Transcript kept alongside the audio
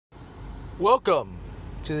Welcome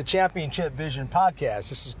to the Championship Vision Podcast.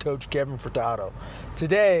 This is Coach Kevin Furtado.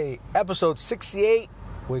 Today, episode 68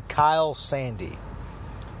 with Kyle Sandy.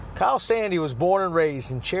 Kyle Sandy was born and raised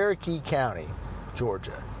in Cherokee County,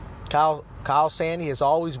 Georgia. Kyle Sandy has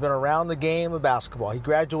always been around the game of basketball. He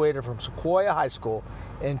graduated from Sequoia High School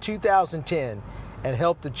in 2010 and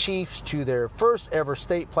helped the Chiefs to their first ever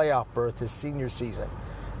state playoff berth his senior season.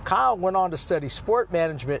 Kyle went on to study sport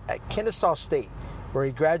management at Kennesaw State, where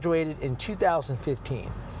he graduated in 2015.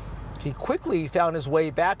 He quickly found his way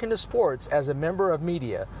back into sports as a member of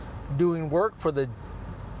media, doing work for the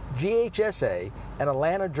GHSA and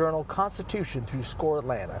Atlanta Journal-Constitution through Score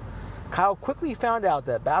Atlanta. Kyle quickly found out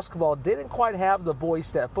that basketball didn't quite have the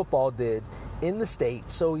voice that football did in the state,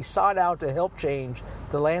 so he sought out to help change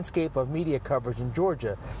the landscape of media coverage in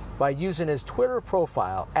Georgia by using his Twitter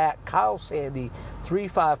profile at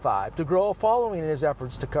KyleSandy355 to grow a following in his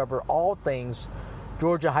efforts to cover all things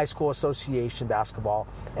Georgia High School Association basketball,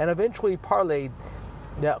 and eventually parlayed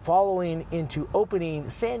that following into opening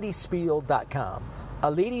SandySpiel.com, a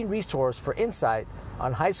leading resource for insight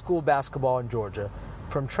on high school basketball in Georgia,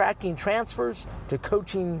 from tracking transfers to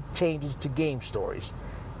coaching changes to game stories,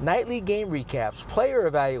 nightly game recaps, player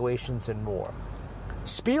evaluations, and more.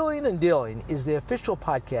 Spieling and Dealing is the official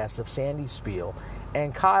podcast of Sandy Spiel,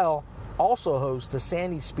 and Kyle also hosts the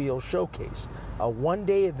Sandy Spiel Showcase, a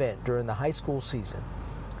one-day event during the high school season.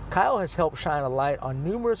 Kyle has helped shine a light on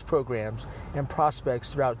numerous programs and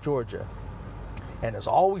prospects throughout Georgia, and is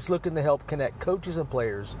always looking to help connect coaches and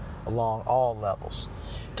players along all levels.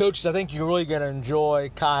 Coaches, I think you're really going to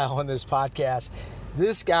enjoy Kyle on this podcast.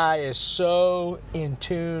 This guy is so in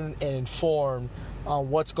tune and informed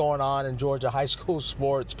on what's going on in Georgia high school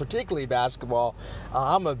sports, particularly basketball.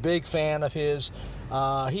 I'm a big fan of his.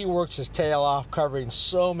 He works his tail off covering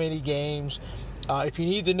so many games. If you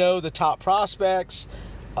need to know the top prospects,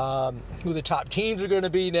 who the top teams are going to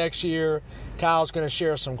be next year, Kyle's going to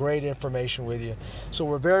share some great information with you. So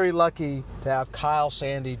we're very lucky to have Kyle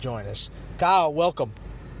Sandy join us. Kyle, welcome.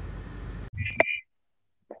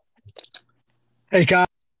 Hey, Kyle.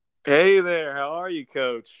 Hey there. How are you,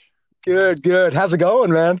 Coach? Good. How's it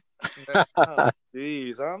going, man?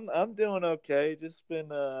 Geez, I'm doing okay. Just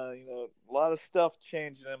been a lot of stuff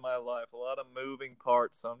changing in my life, a lot of moving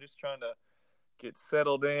parts. So I'm just trying to get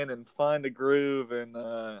settled in and find a groove and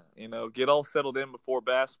get all settled in before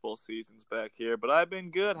basketball season's back here. But I've been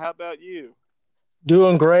good. How about you?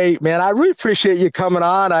 Doing great, man. I really appreciate you coming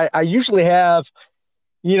on. I usually have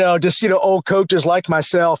old coaches like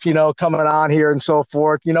myself, coming on here and so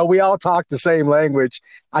forth. We all talk the same language.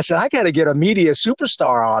 I said, I got to get a media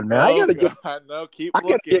superstar on, man. I got to get. No, keep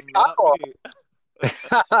looking.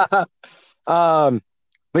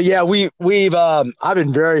 But yeah, I've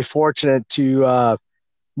been very fortunate to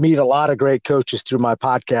meet a lot of great coaches through my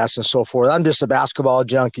podcast and so forth. I'm just a basketball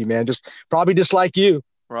junkie, man. Probably just like you.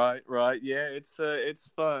 Right. Yeah, it's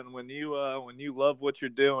fun when you love what you're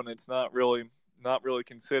doing. It's not really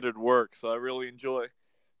considered work. So I really enjoy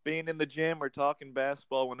being in the gym or talking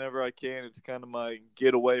basketball whenever I can. It's kind of my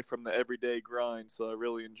getaway from the everyday grind. So I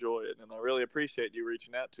really enjoy it. And I really appreciate you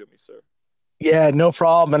reaching out to me, sir. Yeah, no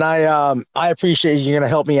problem. And I appreciate you're going to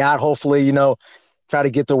help me out. Hopefully, try to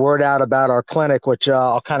get the word out about our clinic, which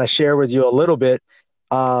I'll kind of share with you a little bit.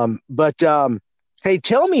 But hey,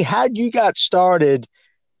 tell me how you got started.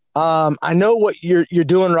 I know what you're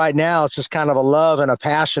doing right now. It's just kind of a love and a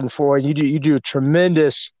passion for it. You do a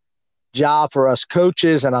tremendous job for us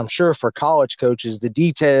coaches, and I'm sure for college coaches, the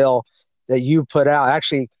detail that you put out.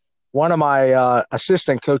 Actually, one of my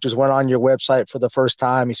assistant coaches went on your website for the first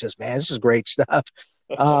time. He says, man, this is great stuff.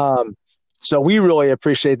 So we really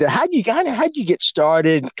appreciate that. How'd you get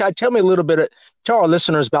started? Tell me a little bit, tell our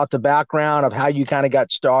listeners about the background of how you kind of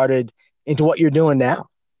got started into what you're doing now.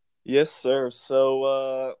 Yes, sir.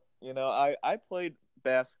 So, I played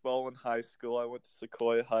basketball in high school. I went to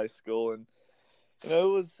Sequoia High School, and it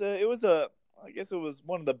was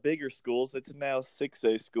one of the bigger schools. It's now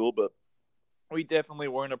 6A school, but we definitely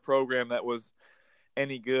weren't a program that was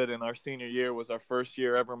any good. And our senior year was our first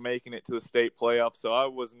year ever making it to the state playoffs. So I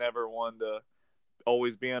was never one to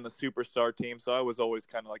always be on a superstar team. So I was always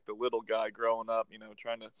kind of like the little guy growing up,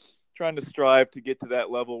 trying to strive to get to that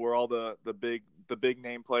level where all the big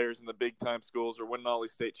name players and the big time schools are winning all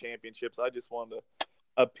these state championships. I just wanted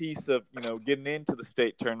a piece of, getting into the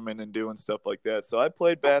state tournament and doing stuff like that. So I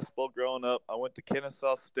played basketball growing up. I went to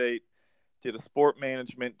Kennesaw State, did a sport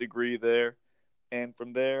management degree there. And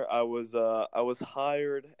from there, I was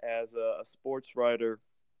hired as a sports writer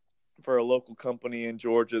for a local company in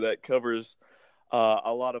Georgia that covers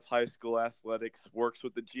a lot of high school athletics, works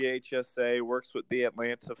with the GHSA, works with the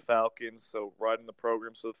Atlanta Falcons, so writing the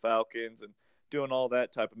programs for the Falcons and doing all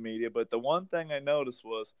that type of media. But the one thing I noticed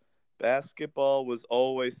was basketball was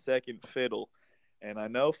always second fiddle. And I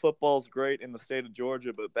know football's great in the state of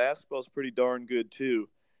Georgia, but basketball's pretty darn good too.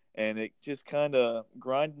 And it just kind of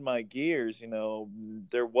grinded my gears.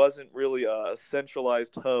 There wasn't really a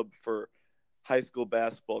centralized hub for high school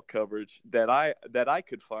basketball coverage that I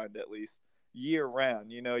could find, at least year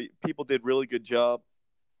round. People did really good job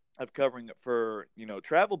of covering it for,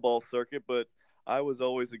 travel ball circuit, but I was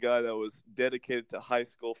always the guy that was dedicated to high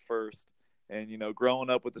school first. And, growing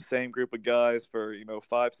up with the same group of guys for,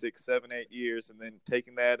 5, 6, 7, 8 years, and then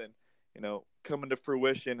taking that and, coming to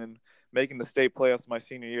fruition and making the state playoffs my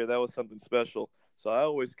senior year, that was something special. So I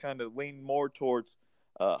always kind of leaned more towards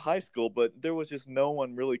high school, but there was just no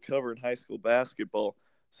one really covering high school basketball.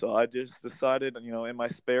 So I just decided, in my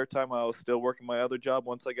spare time, I was still working my other job.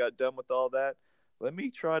 Once I got done with all that, let me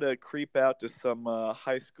try to creep out to some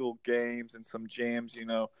high school games and some jams,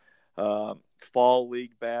 fall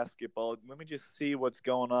league basketball. Let me just see what's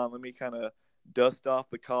going on. Let me kind of dust off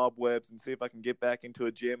the cobwebs and see if I can get back into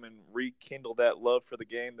a gym and rekindle that love for the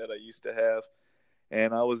game that I used to have.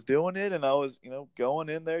 And I was doing it, and I was, going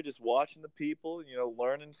in there, just watching the people,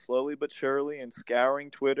 learning slowly but surely and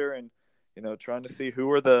scouring Twitter and, trying to see who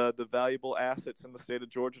are the valuable assets in the state of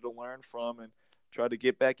Georgia to learn from and try to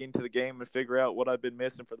get back into the game and figure out what I've been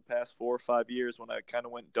missing for the past 4 or 5 years when I kind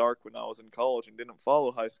of went dark when I was in college and didn't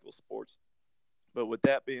follow high school sports. But with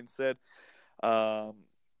that being said,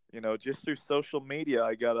 just through social media,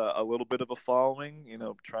 I got a little bit of a following,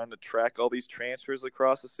 trying to track all these transfers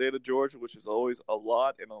across the state of Georgia, which is always a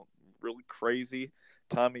lot in a really crazy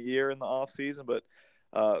time of year in the off season. But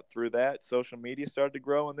through that, social media started to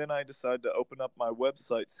grow. And then I decided to open up my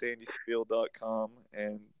website, sandyspiel.com.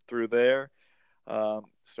 And through there,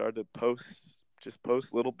 started to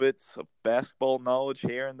post little bits of basketball knowledge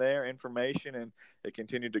here and there, information, and it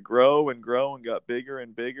continued to grow and grow and got bigger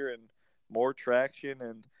and bigger and more traction.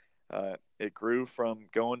 And it grew from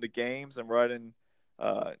going to games and writing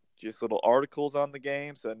just little articles on the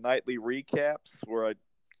games, nightly recaps where I,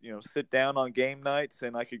 sit down on game nights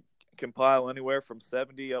and I could compile anywhere from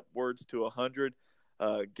 70 upwards to 100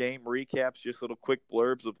 game recaps, just little quick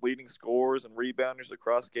blurbs of leading scorers and rebounders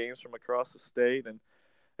across games from across the state. And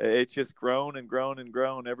it's just grown and grown and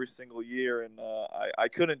grown every single year. And I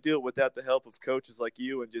couldn't do it without the help of coaches like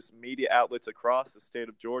you and just media outlets across the state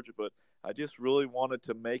of Georgia. But I just really wanted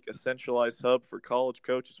to make a centralized hub for college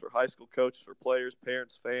coaches, for high school coaches, for players,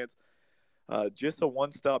 parents, fans, just a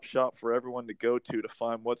one-stop shop for everyone to go to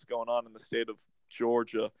find what's going on in the state of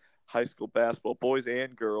Georgia, high school basketball, boys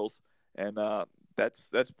and girls. And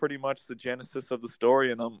that's pretty much the genesis of the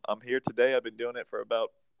story. And I'm here today. I've been doing it for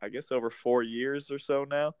about, I guess, over 4 years or so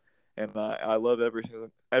now. And I love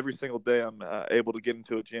every single day I'm able to get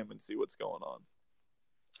into a gym and see what's going on.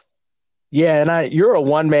 Yeah, and you're a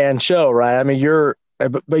one-man show, right? I mean,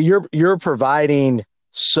 you're providing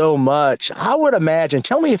so much. I would imagine,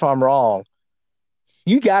 tell me if I'm wrong,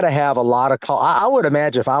 you got to have a lot of I would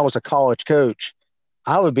imagine if I was a college coach,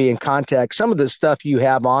 I would be in contact. Some of the stuff you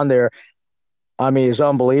have on there, I mean, is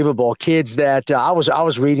unbelievable. Kids that I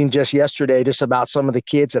was reading just yesterday just about some of the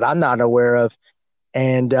kids that I'm not aware of.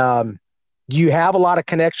 And you have a lot of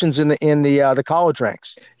connections in the college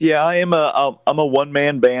ranks. Yeah, I'm a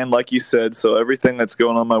one-man band, like you said. So everything that's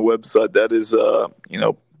going on my website, that is,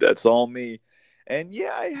 that's all me. And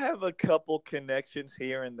yeah, I have a couple connections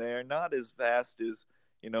here and there, not as vast as,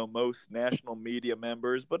 most national media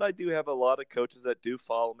members, but I do have a lot of coaches that do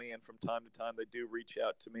follow me. And from time to time, they do reach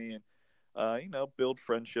out to me and, build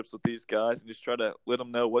friendships with these guys and just try to let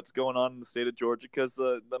them know what's going on in the state of Georgia. Because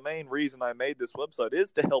the main reason I made this website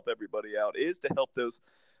is to help everybody out, is to help those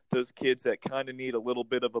kids that kind of need a little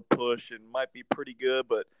bit of a push and might be pretty good,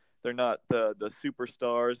 but they're not the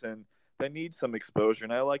superstars and they need some exposure.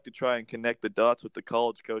 And I like to try and connect the dots with the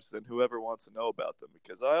college coaches and whoever wants to know about them,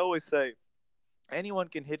 because I always say anyone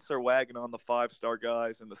can hitch their wagon on the 5-star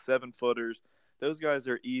guys and the 7-footers. Those guys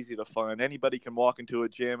are easy to find. Anybody can walk into a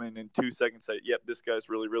gym and in 2 seconds say, yep, this guy's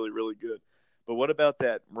really, really, really good. But what about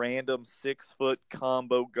that random 6-foot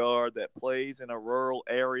combo guard that plays in a rural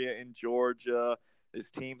area in Georgia? His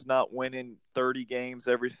team's not winning 30 games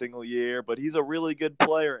every single year, but he's a really good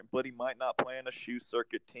player, but he might not play on a shoe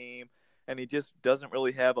circuit team. And he just doesn't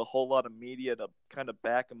really have a whole lot of media to kind of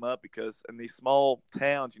back him up, because in these small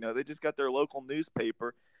towns, they just got their local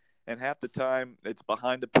newspaper. And half the time it's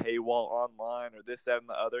behind a paywall online or this, that, and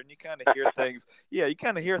the other. And you kind of hear things. Yeah, you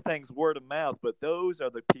kind of hear things word of mouth. But those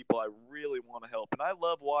are the people I really want to help. And I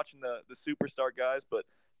love watching the superstar guys. But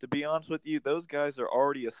to be honest with you, those guys are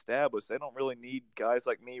already established. They don't really need guys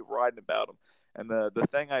like me writing about them. And the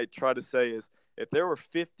thing I try to say is, if there were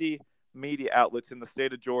 50 media outlets in the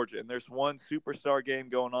state of Georgia and there's one superstar game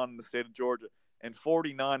going on in the state of Georgia and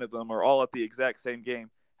 49 of them are all at the exact same game,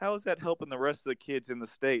 how is that helping the rest of the kids in the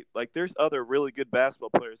state? Like, there's other really good basketball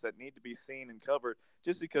players that need to be seen and covered.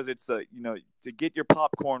 Just because it's to get your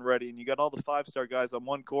popcorn ready and you got all the 5-star guys on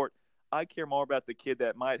one court, I care more about the kid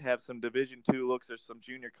that might have some Division II looks or some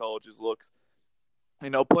junior colleges looks,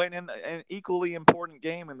 playing in an equally important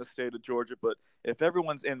game in the state of Georgia. But if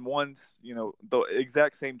everyone's in one, the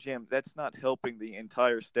exact same gym, that's not helping the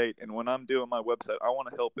entire state. And when I'm doing my website, I want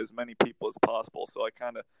to help as many people as possible. So I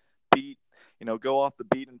kind of go off the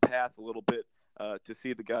beaten path a little bit to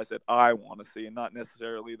see the guys that I want to see, and not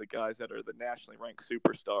necessarily the guys that are the nationally ranked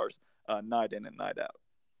superstars night in and night out.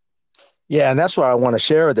 Yeah, and that's what I want to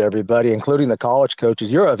share with everybody, including the college coaches.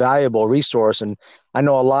 You're a valuable resource, and I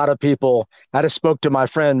know a lot of people. I just spoke to my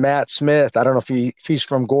friend Matt Smith. I don't know if he's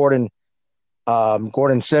from Gordon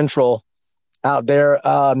Central out there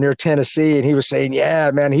near Tennessee, and he was saying,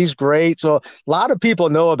 yeah, man, he's great. So a lot of people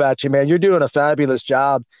know about you, man. You're doing a fabulous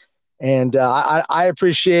job. And I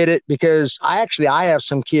appreciate it, because I have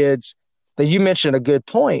some kids that you mentioned a good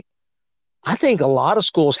point. I think a lot of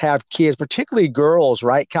schools have kids, particularly girls,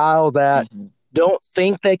 right, Kyle, that don't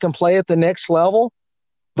think they can play at the next level,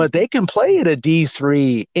 but they can play at a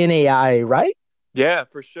D3 NAIA, right? Yeah,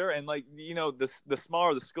 for sure. And the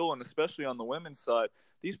smaller the school, and especially on the women's side,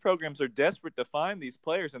 these programs are desperate to find these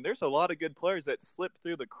players. And there's a lot of good players that slip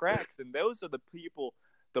through the cracks. And those are the people,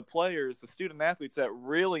 the players, the student athletes that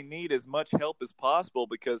really need as much help as possible,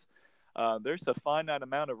 because there's a finite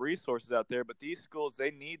amount of resources out there. But these schools,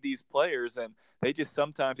 they need these players, and they just,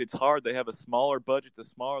 sometimes it's hard. They have a smaller budget. The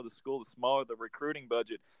smaller the school, the smaller the recruiting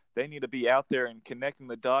budget. They need to be out there and connecting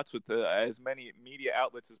the dots with as many media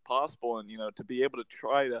outlets as possible, and to be able to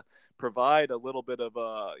try to provide a little bit of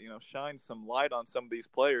shine some light on some of these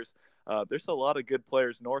players. There's a lot of good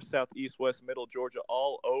players north, south, east, west, middle Georgia,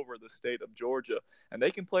 all over the state of Georgia, and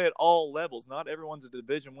they can play at all levels. Not everyone's a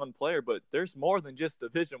Division I player, but there's more than just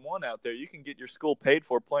Division I out there. You can get your school paid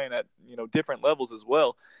for playing at different levels as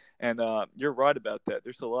well. And you're right about that.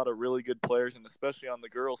 There's a lot of really good players, and especially on the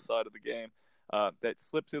girls' side of the game, that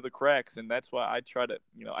slip through the cracks. And that's why I try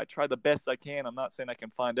the best I can. I'm not saying I can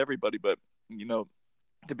find everybody, but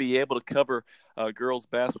to be able to cover girls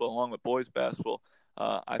basketball along with boys basketball,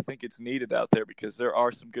 I think it's needed out there, because there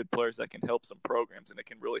are some good players that can help some programs, and it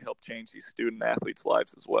can really help change these student athletes'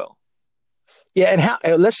 lives as well. Yeah,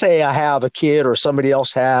 and let's say I have a kid or somebody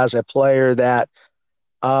else has a player that,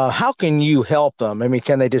 how can you help them? I mean,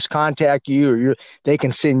 can they just contact you, or they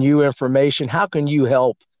can send you information? How can you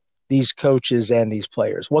help these coaches and these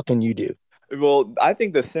players? What can you do? Well, I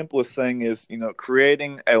think the simplest thing is,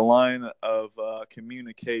 creating a line of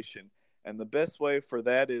communication. And the best way for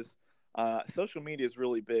that is social media is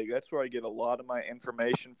really big. That's where I get a lot of my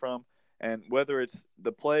information from. And whether it's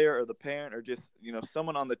the player or the parent or just,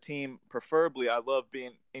 someone on the team, preferably I love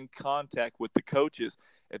being in contact with the coaches.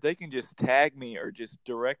 If they can just tag me or just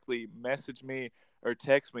directly message me or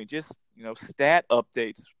text me, just, stat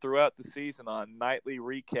updates throughout the season on nightly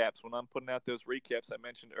recaps. When I'm putting out those recaps I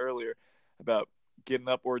mentioned earlier about getting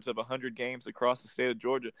upwards of 100 games across the state of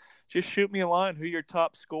Georgia, just shoot me a line, who your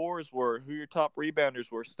top scorers were, who your top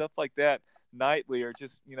rebounders were, stuff like that nightly, or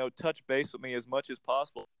just, touch base with me as much as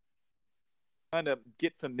possible. Kind of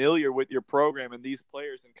get familiar with your program and these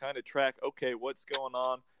players and kind of track, okay, what's going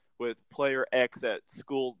on with player X at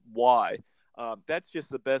school Y. That's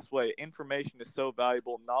just the best way. Information is so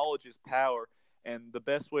valuable. Knowledge is power. And the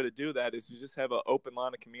best way to do that is to just have an open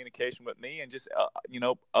line of communication with me and just,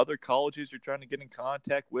 other colleges you're trying to get in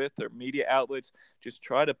contact with or media outlets. Just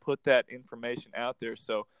try to put that information out there.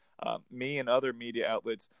 So me and other media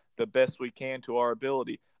outlets, the best we can to our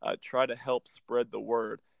ability, try to help spread the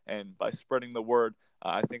word. And by spreading the word,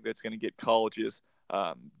 I think that's going to get colleges,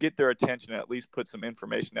 get their attention, and at least put some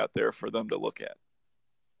information out there for them to look at.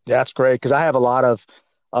 That's great, because I have a lot of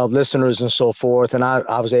listeners and so forth, and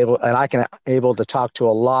I was able to talk to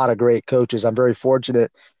a lot of great coaches. I'm very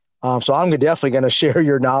fortunate. So I'm definitely going to share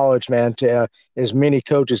your knowledge, man, to as many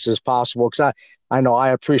coaches as possible, because I know I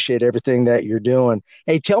appreciate everything that you're doing.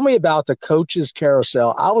 Hey, tell me about the Coaches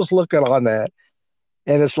Carousel. I was looking on that,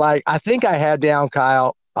 and it's like, I think I had down,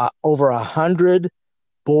 Kyle, over 100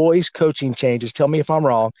 boys coaching changes. Tell me if I'm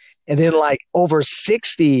wrong. And then like over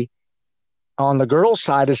 60 on the girls'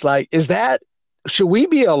 side. It's like, should we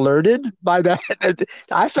be alerted by that?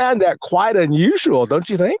 I found that quite unusual, don't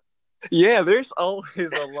you think? Yeah, there's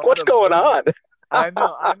always a lot. What's going on? I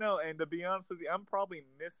know. And to be honest with you, I'm probably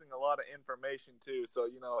missing a lot of information too. So,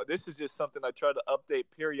 this is just something I try to update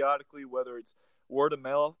periodically, whether it's word of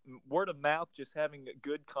mouth, just having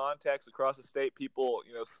good contacts across the state. People,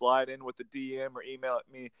 slide in with the DM or email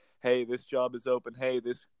at me, hey, this job is open. Hey,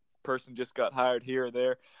 this person just got hired here or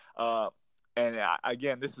there. And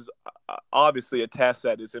again, this is obviously a task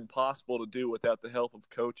that is impossible to do without the help of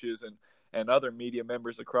coaches and other media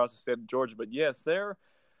members across the state of Georgia. But yes,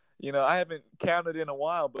 I haven't counted in a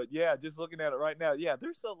while, but yeah, just looking at it right now, yeah,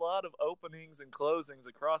 there's a lot of openings and closings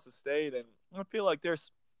across the state, and I feel like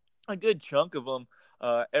there's a good chunk of them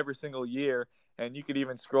every single year. And you could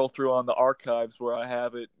even scroll through on the archives where I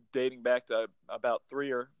have it dating back to about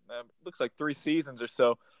looks like 3 seasons or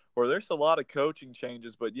so, where there's a lot of coaching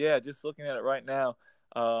changes. But yeah, just looking at it right now,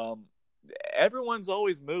 everyone's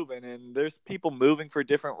always moving, and there's people moving for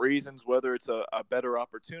different reasons, whether it's a better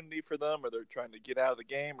opportunity for them, or they're trying to get out of the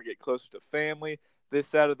game or get closer to family, this,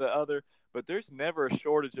 that, or the other. But there's never a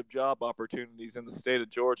shortage of job opportunities in the state of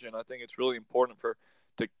Georgia, and I think it's really important for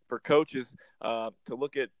coaches to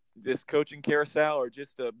look at this coaching carousel, or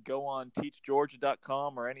just to go on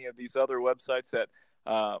teachgeorgia.com or any of these other websites that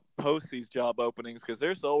post these job openings, because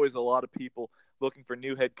there's always a lot of people looking for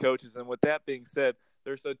new head coaches. And with that being said,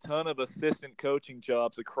 there's a ton of assistant coaching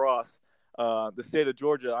jobs across the state of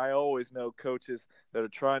Georgia. I always know coaches that are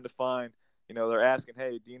trying to find, they're asking,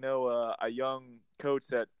 hey, do you know a young coach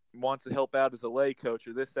that wants to help out as a lay coach,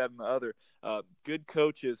 or this, that, and the other? Good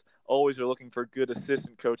coaches always are looking for good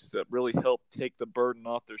assistant coaches that really help take the burden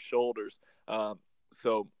off their shoulders.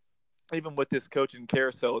 So even with this coaching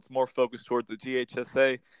carousel, it's more focused toward the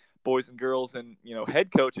GHSA boys and girls, and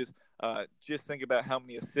head coaches. Just think about how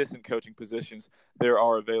many assistant coaching positions there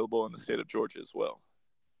are available in the state of Georgia as well.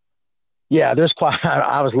 Yeah, there's quite.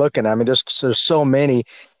 I was looking. I mean, there's so many,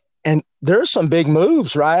 and there's some big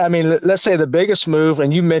moves, right? I mean, let's say the biggest move,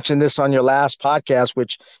 and you mentioned this on your last podcast,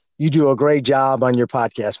 which you do a great job on your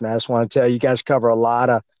podcast, man. I just want to tell you guys cover a lot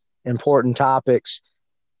of important topics.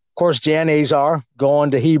 Of course, Jan Azar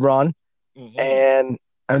going to Hebron, and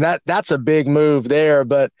that's a big move there.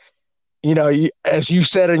 But as you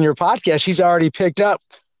said in your podcast, she's already picked up.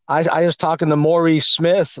 I was talking to Maurice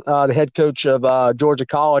Smith, the head coach of Georgia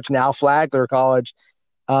College, now Flagler College.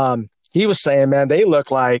 He was saying, man, they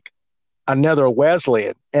look like another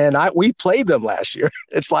Wesleyan, and we played them last year.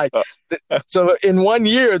 It's like, so in 1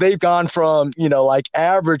 year they've gone from like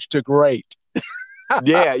average to great.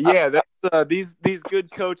 Yeah. That's, these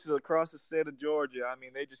good coaches across the state of Georgia, I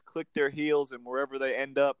mean, they just click their heels, and wherever they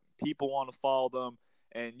end up, people want to follow them.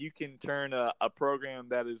 And you can turn a program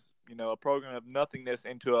that is, a program of nothingness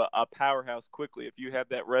into a powerhouse quickly if you have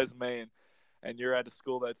that resume and you're at a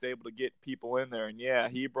school that's able to get people in there. And yeah,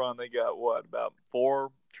 Hebron, they got about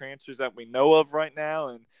 4 transfers that we know of right now.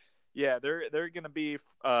 And yeah, they're going to be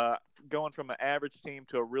going from an average team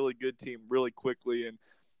to a really good team really quickly. And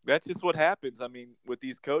that's just what happens. I mean, with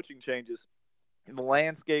these coaching changes, the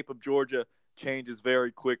landscape of Georgia changes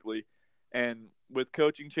very quickly. And with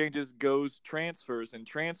coaching changes goes transfers, and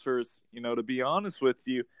transfers, to be honest with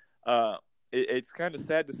you, it's kind of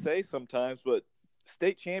sad to say sometimes, but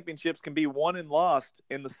state championships can be won and lost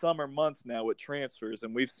in the summer months now with transfers.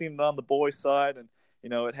 And we've seen it on the boys' side, and,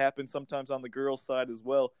 it happens sometimes on the girls' side as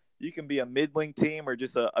well. You can be a middling team or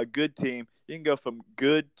just a good team. You can go from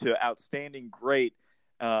good to outstanding great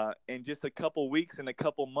in just a couple weeks and a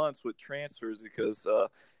couple months with transfers, because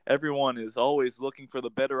everyone is always looking for the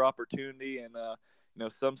better opportunity. And,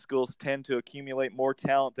 some schools tend to accumulate more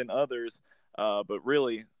talent than others. But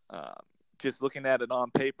really, just looking at it on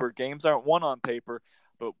paper, games aren't won on paper.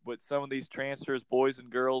 But with some of these transfers, boys and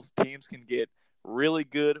girls, teams can get really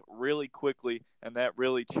good really quickly. And that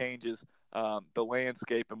really changes the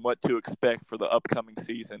landscape and what to expect for the upcoming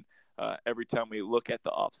season every time we look at the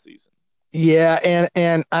off season. Yeah,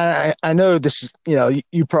 and I know this is,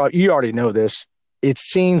 you already know this. It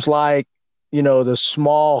seems like, the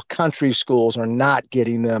small country schools are not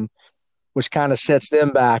getting them, which kind of sets them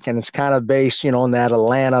back, and it's kind of based, in that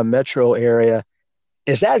Atlanta metro area.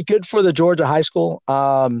 Is that good for the Georgia high school?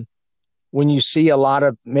 When you see a lot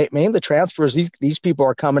of mainly the transfers, these people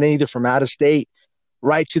are coming in either from out of state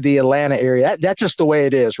right to the Atlanta area. That's just the way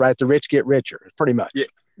it is, right? The rich get richer, pretty much.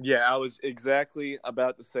 Yeah, I was exactly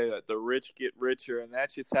about to say that. The rich get richer, and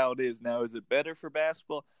that's just how it is. Now, is it better for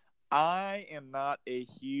basketball? I am not a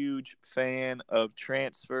huge fan of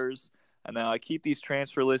transfers. And now I keep these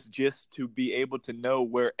transfer lists just to be able to know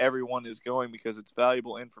where everyone is going, because it's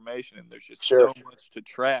valuable information and there's just so much to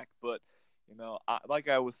track. But, like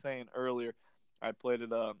I was saying earlier, I played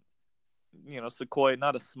at Sequoia,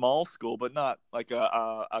 not a small school, but not like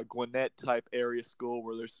a Gwinnett type area school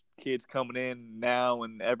where there's kids coming in now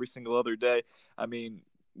and every single other day. I mean,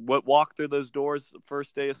 what walk through those doors the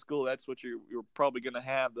first day of school, that's what you're probably going to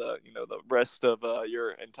have the rest of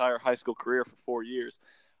your entire high school career for 4 years.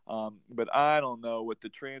 But I don't know with the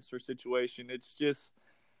transfer situation. It's just,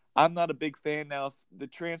 I'm not a big fan. Now, if the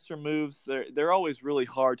transfer moves, they're always really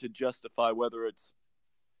hard to justify, whether it's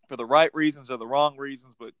for the right reasons or the wrong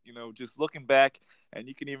reasons. But just looking back, and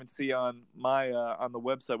you can even see on my on the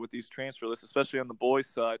website with these transfer lists, especially on the boys'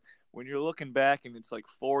 side, when you're looking back and it's like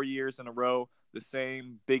 4 years in a row, the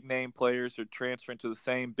same big name players are transferring to the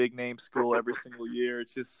same big name school every single year.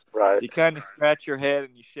 It's just, Right. you kind of scratch your head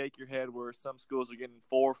and you shake your head where some schools are getting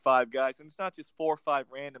 4 or 5 guys, and it's not just 4 or 5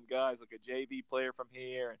 random guys like a JV player from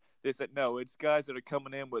here and this. No, it's guys that are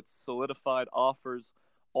coming in with solidified offers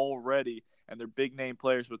already, and they're big name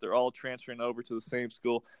players, but they're all transferring over to the same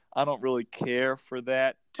school. I don't really care for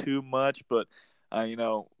that too much, but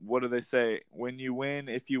what do they say? When you win,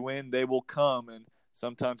 if you win, they will come, and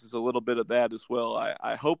sometimes it's a little bit of that as well.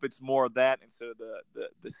 I hope it's more of that instead of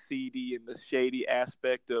the seedy and the shady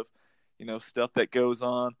aspect of stuff that goes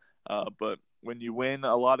on. But when you win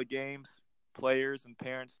a lot of games, players and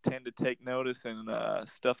parents tend to take notice, and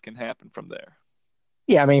stuff can happen from there.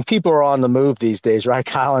 Yeah, I mean, people are on the move these days, right,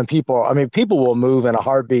 Kyle? And people will move in a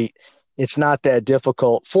heartbeat. It's not that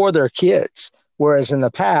difficult for their kids. Whereas in the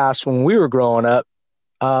past, when we were growing up,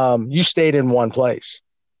 you stayed in one place.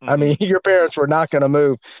 I mean, your parents were not going to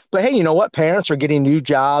move. But hey, you know what? Parents are getting new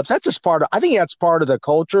jobs. That's just I think that's part of the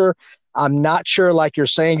culture. I'm not sure, like you're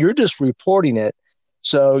saying, you're just reporting it.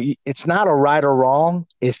 So it's not a right or wrong.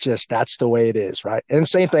 It's just that's the way it is, right? And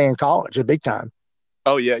same thing in college, a big time.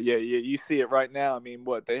 Oh, yeah. You see it right now. I mean,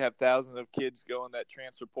 they have thousands of kids going that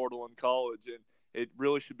transfer portal in college, and it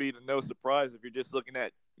really should be to no surprise if you're just looking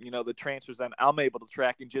at, the transfers that I'm able to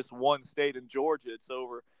track in just one state in Georgia. It's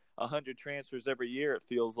over 100 transfers every year, it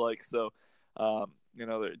feels like. So,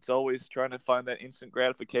 it's always trying to find that instant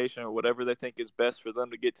gratification or whatever they think is best for them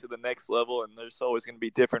to get to the next level. And there's always going to be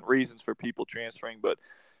different reasons for people transferring, but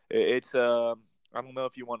it's I don't know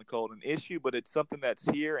if you want to call it an issue, but it's something that's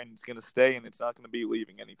here and it's going to stay, and it's not going to be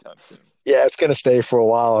leaving anytime soon. Yeah, it's going to stay for a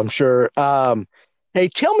while, I'm sure. Hey,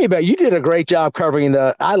 tell me you did a great job covering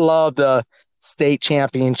I love the state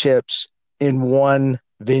championships in one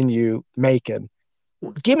venue, Macon.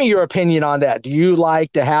 Give me your opinion on that. Do you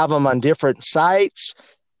like to have them on different sites?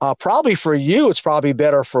 Probably for you, it's probably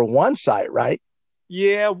better for one site, right?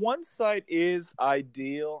 Yeah, one site is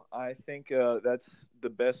ideal. I think that's the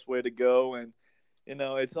best way to go. And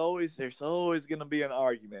there's always going to be an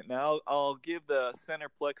argument. Now, I'll give the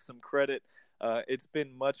Centerplex some credit. It's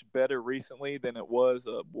been much better recently than it was,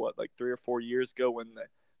 like 3 or 4 years ago when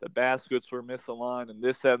the baskets were misaligned and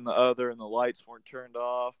this, that, and the other, and the lights weren't turned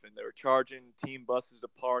off, and they were charging team buses to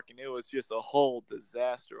park, and it was just a whole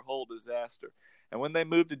disaster. And when they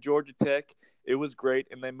moved to Georgia Tech, it was great,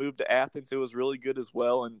 and they moved to Athens, it was really good as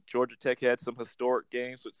well. And Georgia Tech had some historic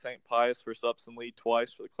games with St. Pius versus Upson Lee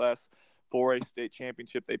twice for the Class 4A state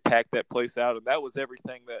championship. They packed that place out, and that was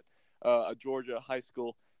everything that a Georgia high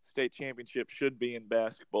school state championship should be in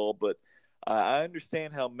basketball. But I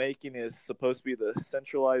understand how Macon is supposed to be the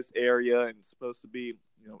centralized area and supposed to be,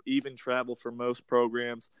 even travel for most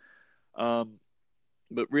programs. But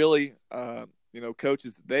really,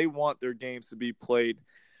 coaches, they want their games to be played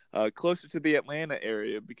closer to the Atlanta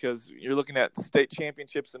area, because you're looking at state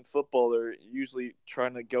championships in football. They're usually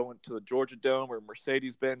trying to go into the Georgia Dome or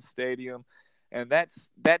Mercedes-Benz Stadium, and that's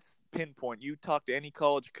pinpoint. You talk to any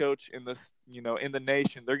college coach in the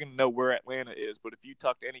nation, they're going to know where Atlanta is. But if you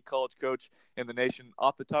talk to any college coach in the nation,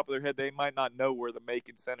 off the top of their head, they might not know where the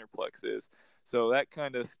Macon Centerplex is. So that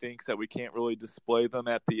kind of stinks that we can't really display them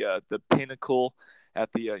at the pinnacle,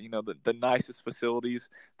 at the the nicest facilities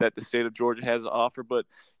that the state of Georgia has to offer. But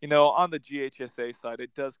on the GHSA side,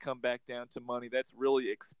 it does come back down to money. That's really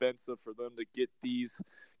expensive for them to get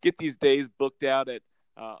these days booked out at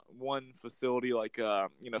one facility like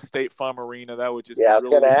State Farm Arena. That would just I was be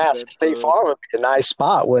going really to ask. expensive. State Farm would be a nice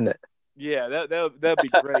spot, wouldn't it? Yeah, that'd be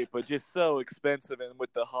great, but just so expensive, and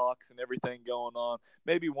with the Hawks and everything going on,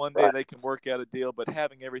 maybe one day they can work out a deal. But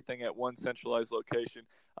having everything at one centralized location,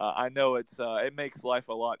 I know it makes life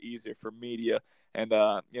a lot easier for media, and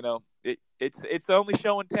it's the only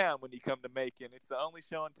show in town when you come to Macon. It's the only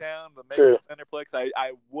show in town, the Macon Centerplex.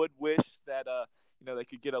 I would wish that they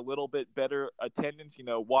could get a little bit better attendance.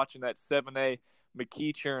 Watching that 7A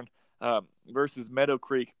McEachern versus Meadow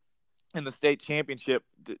Creek in the state championship,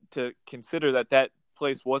 to consider that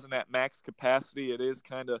place wasn't at max capacity. It is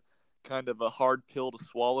kind of kind of a hard pill to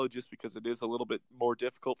swallow just because it is a little bit more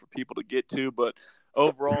difficult for people to get to. But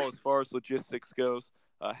overall, as far as logistics goes,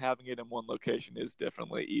 having it in one location is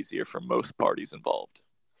definitely easier for most parties involved.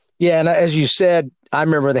 Yeah, and as you said, I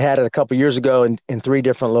remember they had it a couple years ago in three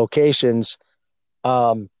different locations.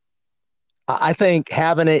 Um, I think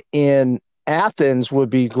having it in Athens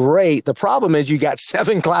would be great. The problem is you got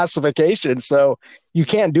seven classifications, so you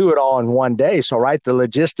can't do it all in one day. So, right, the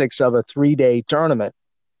logistics of a 3-day tournament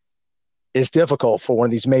is difficult for one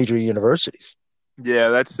of these major universities. Yeah,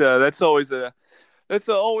 that's always the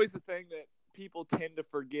thing that people tend to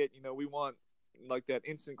forget. We want like that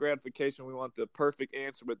instant gratification. We want the perfect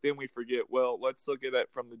answer, but then we forget. Well, let's look at it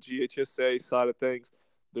from the GHSA side of things.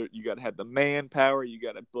 You got to have the manpower. You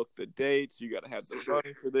got to book the dates. You got to have the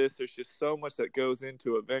money for this. There's just so much that goes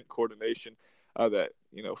into event coordination that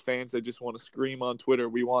fans that just want to scream on Twitter,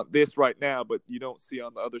 "We want this right now," but you don't see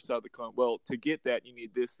on the other side of the coin. Well, to get that, you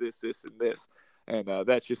need this, this, this, and this. And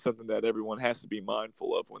that's just something that everyone has to be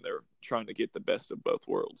mindful of when they're trying to get the best of both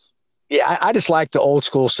worlds. Yeah, I just like the old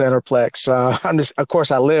school Centerplex. Of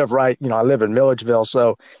course, I live right. I live in Milledgeville,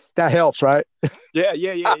 so that helps, right? Yeah.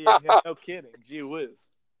 No kidding. Gee whiz.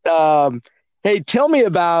 Um, hey, tell me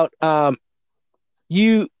about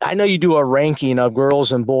you. I know you do a ranking of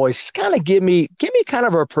girls and boys. Just kind of give me kind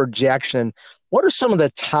of a projection. What are some of the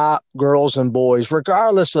top girls and boys,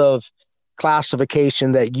 regardless of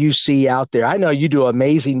classification, that you see out there? I know you do an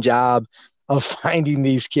amazing job of finding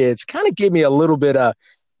these kids. Kind of give me a little bit of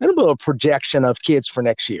projection of kids for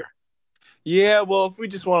next year. Yeah, well, if we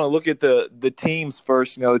just want to look at the teams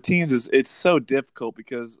first, the teams it's so difficult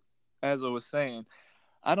because, as I was saying,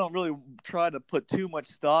 I don't really try to put too much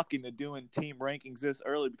stock into doing team rankings this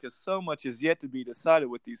early because so much is yet to be decided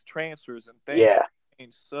with these transfers and things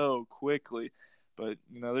change so quickly. But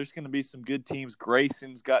there's going to be some good teams.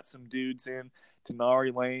 Grayson's got some dudes in.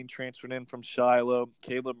 Tenari Lane transferred in from Shiloh.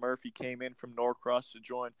 Caleb Murphy came in from Norcross to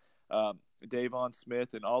join Davon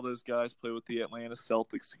Smith, and all those guys play with the Atlanta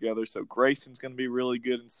Celtics together. So Grayson's going to be really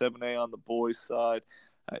good in 7A on the boys' side.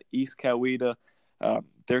 East Coweta,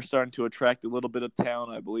 they're starting to attract a little bit of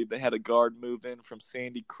talent. I believe they had a guard move in from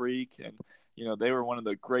Sandy Creek, and they were one of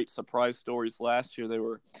the great surprise stories last year. They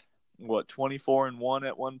were 24-1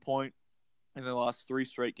 at one point, and they lost 3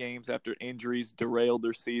 straight games after injuries derailed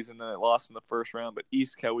their season, and they lost in the first round. But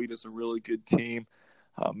East Coweta's a really good team.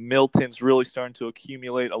 Milton's really starting to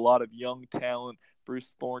accumulate a lot of young talent.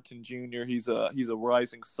 Bruce Thornton Jr., he's a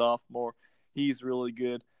rising sophomore. He's really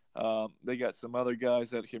good. They got some other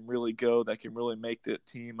guys that can really make that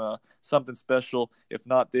team something special. If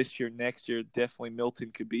not this year, next year, definitely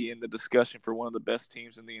Milton could be in the discussion for one of the best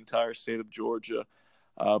teams in the entire state of Georgia.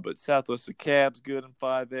 But Southwest DeKalb's good in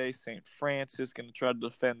 5A. St. Francis going to try to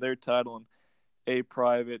defend their title in A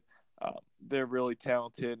Private. They're really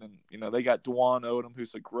talented, and they got Dwan Odom,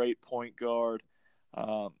 who's a great point guard.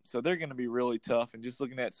 So they're going to be really tough. And just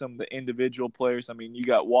looking at some of the individual players, I mean, you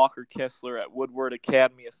got Walker Kessler at Woodward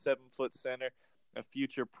Academy, a 7-foot center, a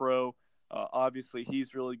future pro. Obviously,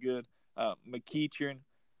 he's really good. McEachern,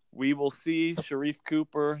 we will see. Sharif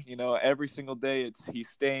Cooper, every single day he's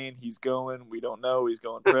staying, he's going. We don't know. He's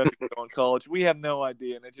going prep, he's going college. We have no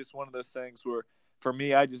idea. And it's just one of those things where, for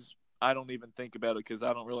me, I don't even think about it because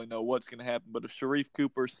I don't really know what's going to happen. But if Sharif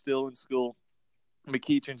Cooper's still in school,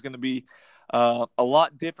 McEachern's going to be a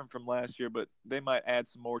lot different from last year, but they might add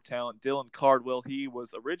some more talent. Dylan Cardwell, he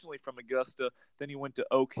was originally from Augusta, then he went to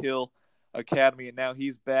Oak Hill Academy, and now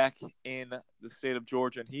he's back in the state of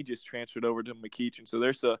Georgia, and he just transferred over to McEachern. So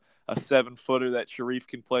there's a 7-footer that Sharif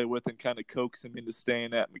can play with and kind of coax him into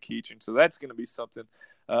staying at McEachern. So that's going to be something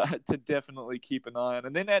to definitely keep an eye on.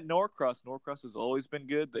 And then at Norcross has always been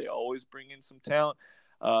good. They always bring in some talent.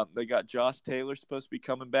 They got Josh Taylor supposed to be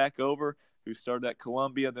coming back over, who started at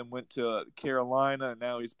Columbia, then went to Carolina, and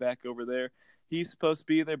now he's back over there. He's supposed to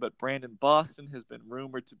be there, but Brandon Boston has been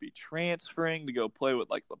rumored to be transferring to go play with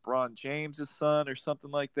like LeBron James' son or something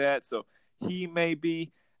like that. So he may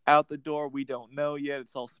be out the door. We don't know yet.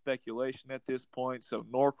 It's all speculation at this point. So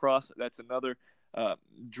Norcross, that's another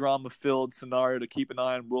drama-filled scenario to keep an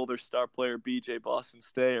eye on. Will their star player BJ Boston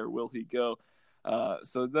stay, or will he go?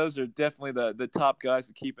 So those are definitely the top guys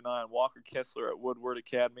to keep an eye on. Walker Kessler at Woodward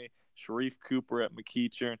Academy, Sharif Cooper at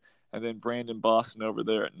McEachern, and then Brandon Boston over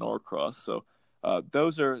there at Norcross. So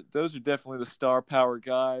those are definitely the star power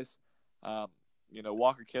guys.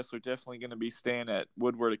 Walker Kessler definitely going to be staying at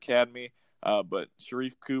Woodward Academy, but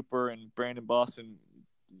Sharif Cooper and Brandon Boston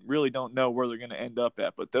really don't know where they're going to end up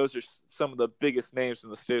at. But those are some of the biggest names in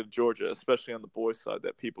the state of Georgia, especially on the boys' side,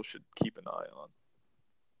 that people should keep an eye on.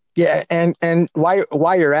 Yeah, and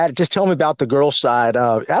while you're at it, just tell me about the girls' side.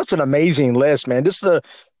 That's an amazing list, man. Just the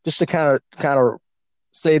just to kind of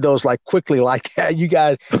say those like quickly like that. You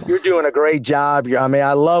guys, you're doing a great job. I mean,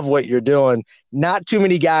 I love what you're doing. Not too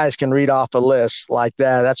many guys can read off a list like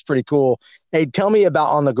that. That's pretty cool. Hey, tell me about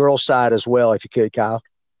on the girls' side as well, if you could, Kyle.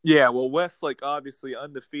 Yeah, well, Westlake obviously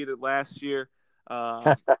undefeated last year. They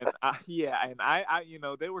were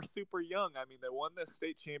super young. I mean, they won the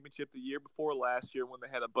state championship the year before last year when they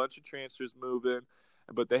had a bunch of transfers move in,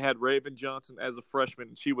 but they had Raven Johnson as a freshman,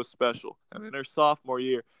 and she was special. And in her sophomore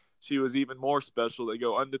year, she was even more special. They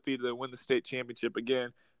go undefeated and win the state championship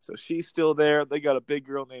again. So she's still there. They got a big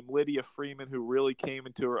girl named Lydia Freeman who really came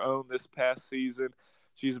into her own this past season.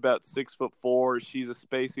 She's about 6'4". She's a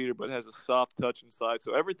space eater, but has a soft touch inside.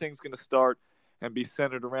 So everything's going to start and be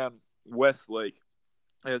centered around Westlake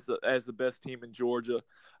as the best team in Georgia.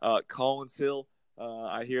 Collins Hill,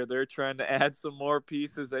 I hear they're trying to add some more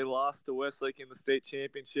pieces. They lost to Westlake in the state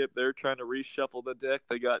championship. They're trying to reshuffle the deck.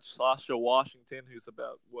 They got Sasha Washington, who's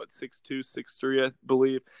about 6'2", 6'3", I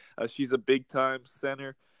believe. She's a big time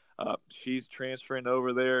center. She's transferring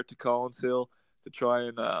over there to Collins Hill to try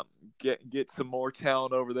and get some more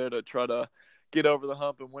talent over there to try to get over the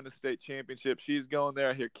hump and win a state championship. She's going there.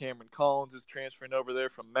 I hear Cameron Collins is transferring over there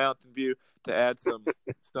from Mountain View to add some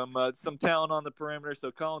talent on the perimeter.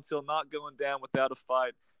 So Collins Hill not going down without a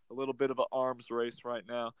fight. A little bit of an arms race right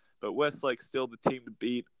now, but Westlake's still the team to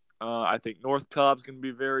beat. I think North Cobb's going to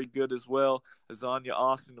be very good as well. Azania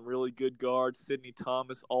Austin, a really good guard. Sydney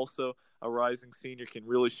Thomas, also a rising senior, can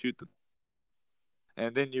really shoot the.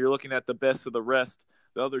 And then you're looking at the best of the rest,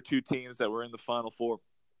 the other two teams that were in the Final Four.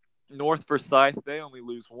 North Forsyth, they only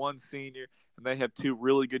lose one senior, and they have two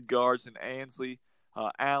really good guards in Ansley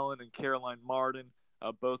Allen and Caroline Martin,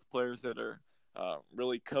 both players that are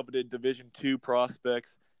really coveted Division II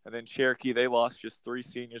prospects. And then Cherokee, they lost just three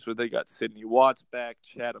seniors, but they got Sydney Watts back,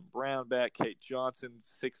 Chatham Brown back, Kate Johnson,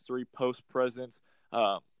 6'3" post presence,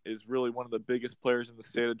 is really one of the biggest players in the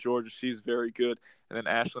state of Georgia. She's very good. And then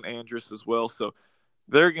Ashlyn Andrus as well. So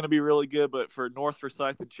they're going to be really good, but for North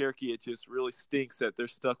Forsyth and Cherokee, it just really stinks that they're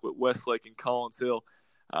stuck with Westlake and Collins Hill.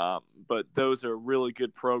 But those are really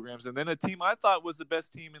good programs. And then a team I thought was the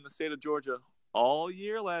best team in the state of Georgia all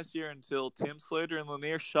year last year until Tim Slater and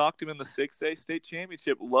Lanier shocked him in the 6A state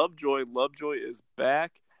championship. Lovejoy is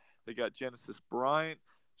back. They got Genesis Bryant.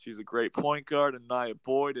 She's a great point guard, and Nia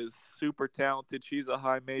Boyd is super talented. She's a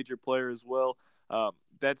high major player as well.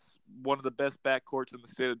 That's one of the best backcourts in the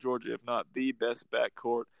state of Georgia, if not the best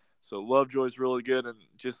backcourt. So Lovejoy's really good, and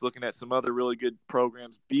just looking at some other really good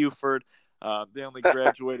programs, Buford. They only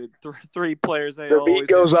graduated three players. The beat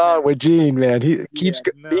goes on with Gene, man.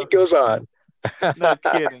 Beat goes on. No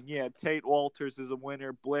kidding. Yeah, Tate Walters is a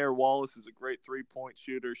winner. Blair Wallace is a great three-point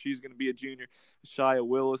shooter. She's going to be a junior. Shia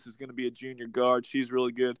Willis is going to be a junior guard. She's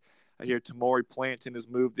really good. I hear Tamori Planton has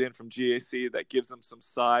moved in from GAC. That gives them some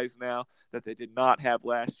size now that they did not have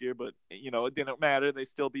last year. But, it didn't matter. They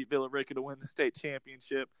still beat Villa Rica to win the state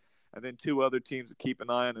championship. And then two other teams to keep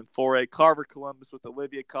an eye on in 4A. Carver Columbus with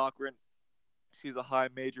Olivia Cochran. She's a high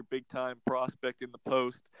major, big-time prospect in the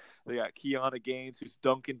post. They got Kiana Gaines, who's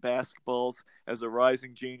dunking basketballs as a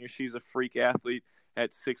rising junior. She's a freak athlete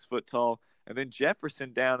at 6 foot tall. And then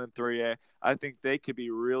Jefferson down in 3A. I think they could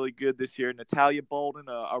be really good this year. Natalia Bolden,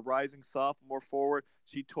 a rising sophomore forward.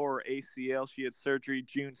 She tore her ACL. She had surgery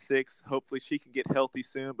June 6th. Hopefully she can get healthy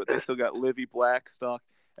soon, but they still got Livy Blackstock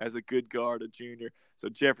as a good guard, a junior. So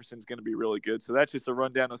Jefferson's going to be really good. So that's just a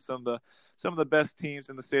rundown of some of the best teams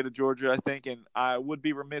in the state of Georgia, I think. And I would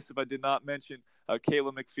be remiss if I did not mention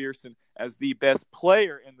Kayla McPherson as the best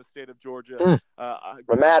player in the state of Georgia.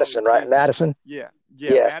 From Madison, right? Madison? Yeah,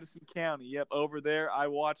 Madison County. Yep, over there. I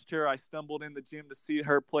watched her. I stumbled in the gym to see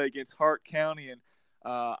her play against Hart County, and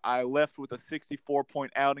I left with a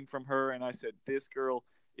 64-point outing from her, and I said, this girl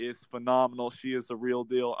is phenomenal. She is the real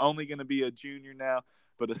deal. Only going to be a junior now,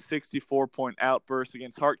 but a 64-point outburst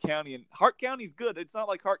against Hart County. And Hart County's good. It's not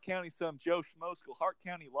like Hart County's some Joe Schmo school. Hart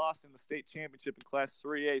County lost in the state championship in Class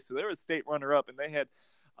 3A, so they were a state runner-up, and they had,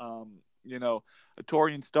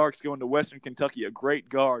 Torian Starks going to Western Kentucky, a great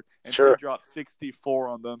guard, and she dropped 64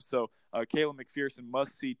 on them. So Kayla McPherson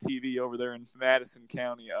must-see TV over there in Madison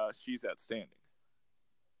County. She's outstanding.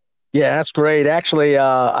 Yeah, that's great. Actually,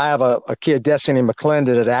 I have a kid, Destiny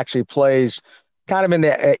McClendon, that actually plays kind of in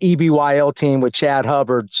the EBYL team with Chad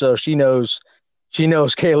Hubbard, so she knows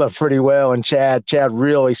Kayla pretty well, and Chad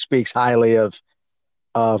really speaks highly of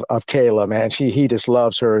Kayla, man. He just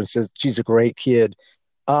loves her and says she's a great kid.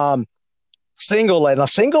 Single A. Now,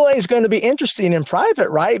 Single A is going to be interesting in private,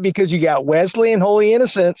 right? Because you got Wesley and Holy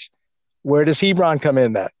Innocents. Where does Hebron come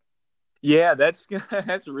in that? Yeah, that's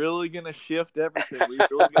really going to shift everything. We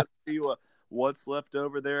really got to see what's left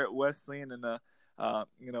over there at Wesleyan, and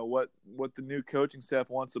what the new coaching staff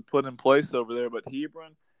wants to put in place over there. But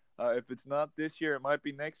Hebron, if it's not this year, it might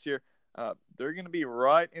be next year. They're going to be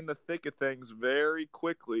right in the thick of things very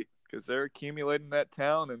quickly because they're accumulating that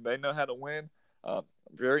talent and they know how to win.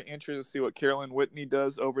 Very interested to see what Carolyn Whitney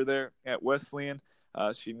does over there at Wesleyan.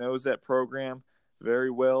 She knows that program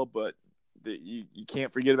very well, but you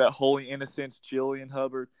can't forget about Holy Innocents, Jillian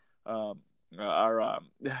Hubbard, Hollingshed,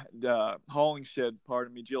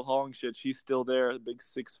 Jill Hollingshed. She's still there, the big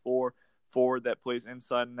 6'4" forward that plays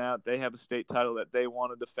inside and out. They have a state title that they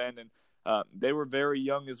want to defend, and they were very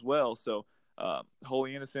young as well. So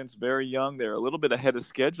Holy Innocents, very young. They're a little bit ahead of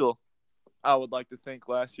schedule, I would like to think,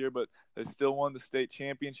 last year, but they still won the state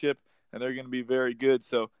championship, and they're going to be very good.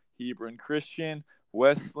 So Hebron Christian,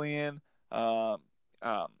 Wesleyan,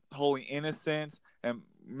 Holy Innocents, and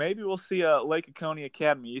maybe we'll see Lake Oconee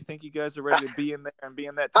Academy. You think you guys are ready to be in there and be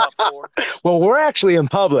in that top 4? Well, we're actually in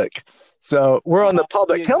public, so we're on the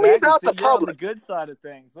public. Exactly. Tell me about the public. On the good side of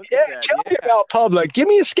things. Look yeah, at that. Tell me about public. Give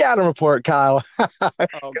me a scouting report, Kyle.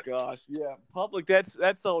 Oh gosh, yeah, public.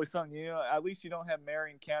 That's always something. At least you don't have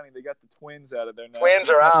Marion County. They got the Twins out of there now. Twins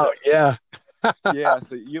are out. Yeah. Yeah,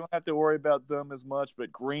 so you don't have to worry about them as much.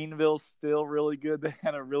 But Greenville's still really good. They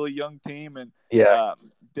had a really young team, and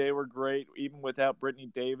they were great, even without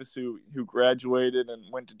Brittany Davis, who graduated and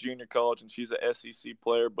went to junior college, and she's a SEC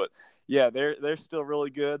player. But yeah, they're still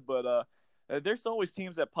really good. But there's always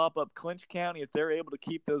teams that pop up. Clinch County, if they're able to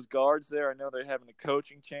keep those guards there, I know they're having a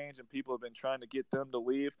coaching change, and people have been trying to get them to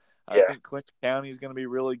leave. I think Clinch County is going to be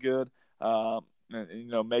really good.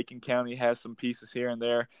 Macon County has some pieces here and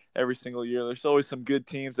there every single year. There's always some good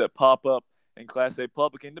teams that pop up in Class A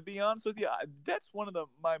Public. And to be honest with you, that's one of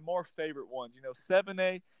my more favorite ones.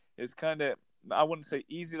 7A is kind of, I wouldn't say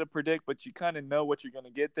easy to predict, but you kind of know what you're going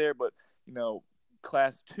to get there. But,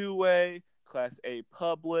 Class 2A, Class A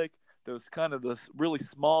Public, those kind of the really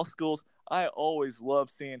small schools, I always love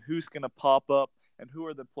seeing who's going to pop up and who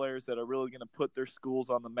are the players that are really going to put their schools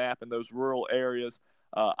on the map in those rural areas.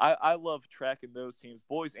 I love tracking those teams,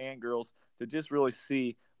 boys and girls, to just really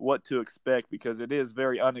see what to expect because it is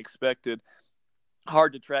very unexpected,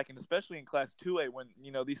 hard to track, and especially in Class 2A when,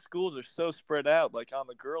 these schools are so spread out. Like on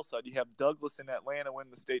the girls' side, you have Douglas in Atlanta win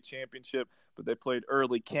the state championship, but they played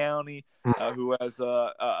Early County, who has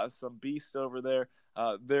some beasts over there.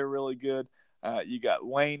 They're really good. You got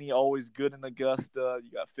Laney, always good in Augusta.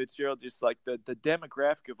 You got Fitzgerald. Just like the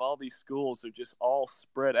demographic of all these schools are just all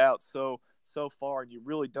spread out so far, and you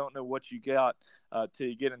really don't know what you got till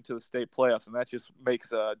you get into the state playoffs, and that just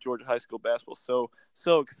makes Georgia high school basketball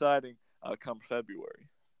so exciting come February.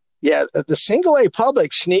 Yeah, the single A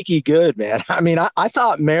public sneaky good, man. I mean, I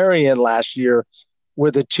thought Marion last year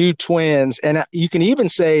with the two twins, and you can even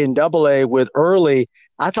say in double A with Early,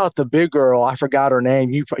 I thought the big girl, I forgot her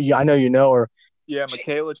name. I know you know her. Yeah,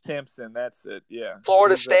 Michaela Timpson, that's it. Yeah,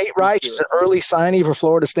 Florida State, right? She's an early signee for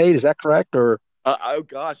Florida State. Is that correct? Or oh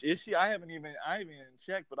gosh, is she? I haven't even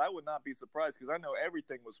checked, but I would not be surprised because I know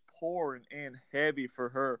everything was pouring in heavy for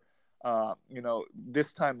her.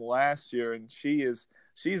 This time last year, and she's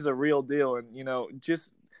a real deal. And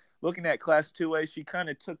just looking at Class 2A, she kind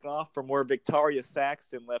of took off from where Victoria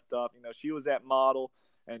Saxton left off. She was at Model,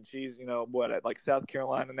 and she's at like South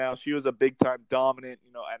Carolina now. She was a big time dominant,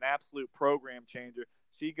 an absolute program changer.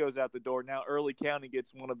 She goes out the door now. Early County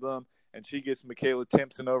gets one of them, and she gets Michaela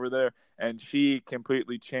Timpson over there, and she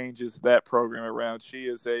completely changes that program around.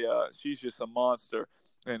 She's just a monster,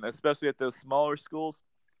 and especially at those smaller schools,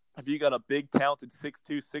 if you got a big, talented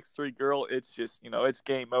 6'2", 6'3" girl, it's just it's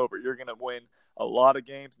game over. You're gonna win a lot of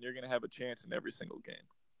games, and you're gonna have a chance in every single game.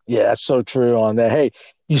 Yeah, that's so true on that. Hey,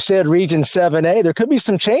 you said Region 7A. There could be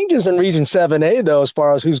some changes in Region 7A though, as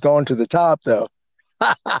far as who's going to the top though.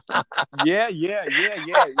 Yeah. You're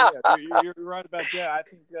right about that. I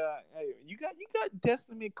think hey, you got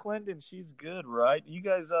Destiny McClendon. She's good, right? You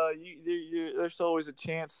guys, there's always a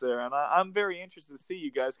chance there, and I'm very interested to see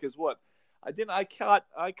you guys because I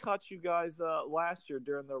caught you guys last year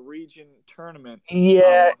during the region tournament.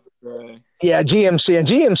 Yeah, GMC, and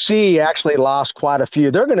GMC actually lost quite a few.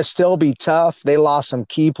 They're going to still be tough. They lost some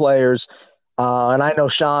key players, and I know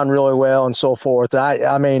Sean really well and so forth.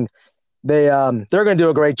 I mean. They're going to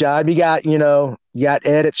do a great job. You got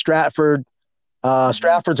Ed at Stratford.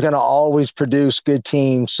 Stratford's going to always produce good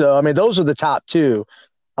teams. So, I mean, those are the top two.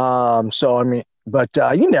 But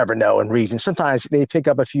you never know in regions. Sometimes they pick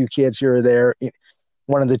up a few kids here or there,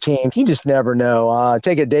 one of the teams. You just never know.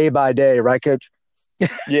 Take it day by day, right, Coach?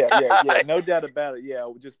 Yeah. No doubt about it. Yeah,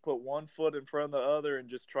 we'll just put one foot in front of the other and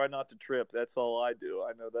just try not to trip. That's all I do.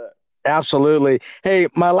 I know that. Absolutely. Hey,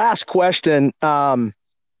 my last question,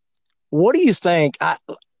 what do you think?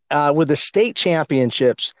 with the state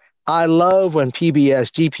championships, I love when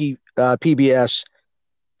PBS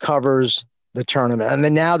covers the tournament, and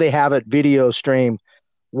then now they have it video stream.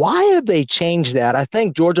 Why have they changed that? I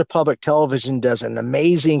think Georgia Public Television does an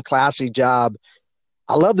amazing, classy job.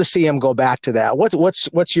 I love to see them go back to that.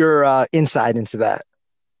 What's your insight into that?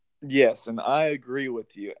 Yes, and I agree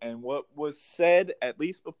with you. And what was said, at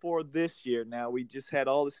least before this year, now we just had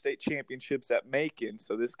all the state championships at Macon,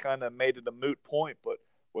 so this kind of made it a moot point. But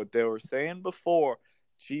what they were saying before,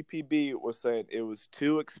 GPB was saying it was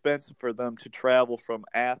too expensive for them to travel from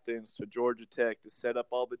Athens to Georgia Tech to set up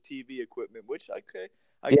all the TV equipment, which I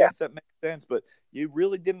guess that makes sense. But you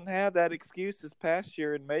really didn't have that excuse this past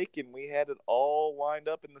year in Macon. We had it all lined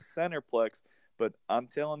up in the Centerplex. But I'm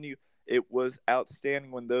telling you, it was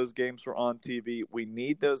outstanding when those games were on TV. We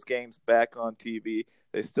need those games back on TV.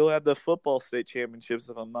 They still have the football state championships,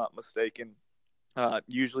 if I'm not mistaken,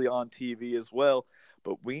 usually on TV as well.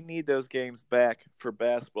 But we need those games back for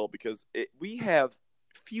basketball because we have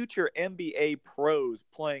future NBA pros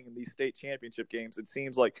playing in these state championship games. It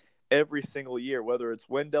seems like every single year, whether it's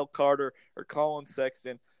Wendell Carter or Colin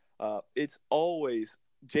Sexton, it's always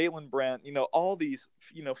Jalen Brown, all these,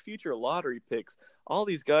 future lottery picks, all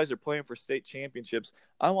these guys are playing for state championships.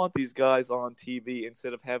 I want these guys on TV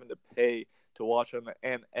instead of having to pay to watch on the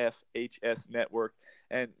NFHS network.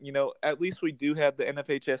 And, at least we do have the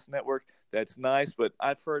NFHS network. That's nice. But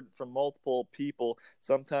I've heard from multiple people,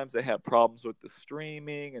 sometimes they have problems with the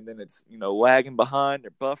streaming and then it's, lagging behind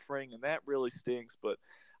or buffering. And that really stinks. But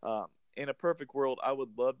in a perfect world, I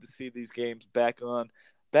would love to see these games back on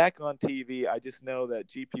TV. I just know that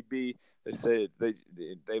GPB, they say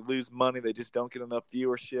they lose money. They just don't get enough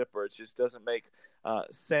viewership, or it just doesn't make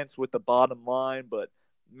sense with the bottom line. But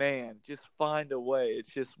man, just find a way. It's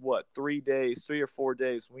just 3 or 4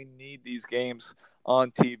 days. We need these games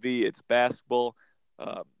on TV. It's basketball.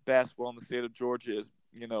 Basketball in the state of Georgia is,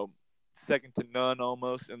 second to none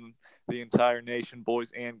almost in the entire nation,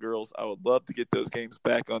 boys and girls. I would love to get those games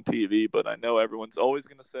back on TV, but I know everyone's always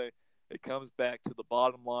going to say it comes back to the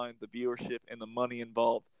bottom line, the viewership, and the money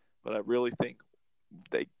involved. But I really think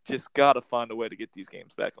they just got to find a way to get these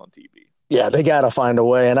games back on TV. Yeah, they got to find a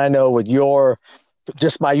way. And I know with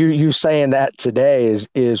just by you saying that today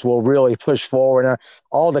is will really push forward.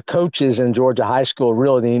 All the coaches in Georgia high school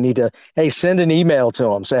really need to, send an email to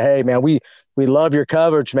them. Say, hey, man, we love your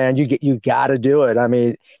coverage, man. You got to do it. I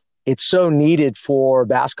mean, it's so needed for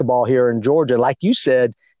basketball here in Georgia. Like you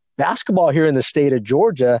said, basketball here in the state of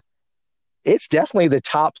Georgia, it's definitely the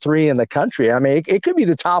top 3 in the country. I mean, it could be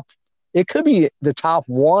the top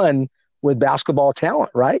one with basketball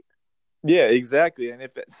talent, right? Yeah, exactly. And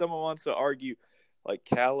if someone wants to argue like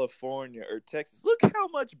California or Texas, look how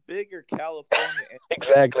much bigger California is.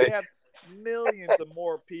 Exactly. They have millions of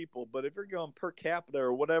more people. But if you're going per capita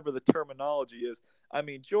or whatever the terminology is, I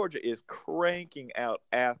mean, Georgia is cranking out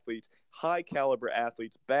athletes, high caliber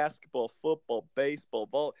athletes, basketball, football, baseball,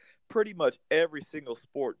 volleyball, pretty much every single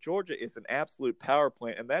sport. Georgia is an absolute power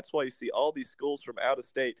plant. And that's why you see all these schools from out of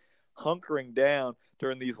state hunkering down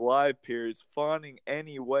during these live periods, finding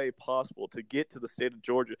any way possible to get to the state of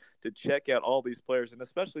Georgia to check out all these players, and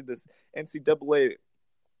especially this NCAA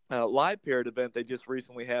live period event they just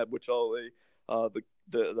recently had, which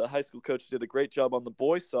the high school coach did a great job on the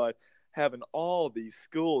boys' side, having all these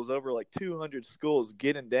schools, over like 200 schools,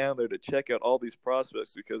 getting down there to check out all these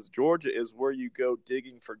prospects, because Georgia is where you go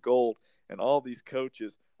digging for gold, and all these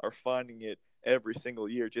coaches are finding it every single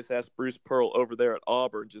year. Just ask Bruce Pearl over there at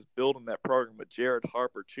Auburn, just building that program with Jared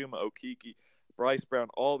Harper, Chuma Okeke, Bryce Brown,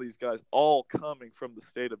 all these guys, all coming from the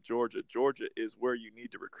state of Georgia. Georgia is where you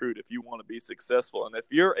need to recruit if you want to be successful. And if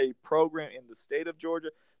you're a program in the state of Georgia,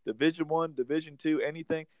 Division I, Division II,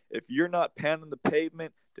 anything, if you're not pounding the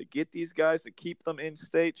pavement to get these guys, to keep them in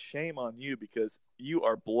state, shame on you, because you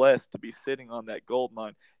are blessed to be sitting on that gold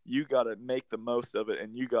mine. You got to make the most of it,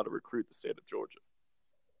 and you got to recruit the state of Georgia.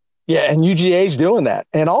 Yeah, and UGA's doing that.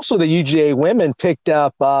 And also the UGA women picked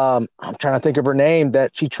up, I'm trying to think of her name,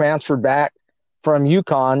 that she transferred back from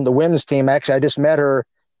UConn, the women's team. Actually, I just met her.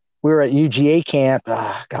 We were at UGA camp.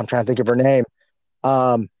 I'm trying to think of her name.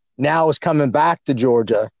 Now is coming back to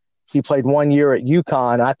Georgia. She played 1 year at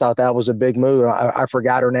UConn. I thought that was a big move. I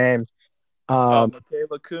forgot her name.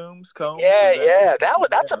 Michaela Coombs. Yeah.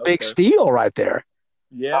 That's a big steal right there.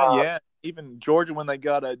 Yeah. Even Georgia, when they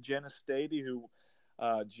got Jenna Stady, who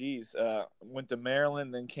went to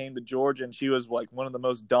Maryland, then came to Georgia, and she was like one of the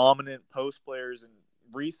most dominant post players in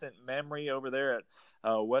recent memory over there at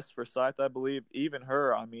West Forsyth, I believe, even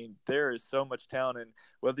her, I mean, there is so much talent. And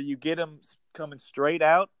whether you get them coming straight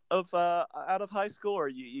out of high school or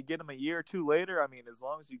you get them a year or two later, I mean, as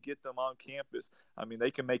long as you get them on campus, I mean,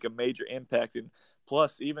 they can make a major impact. And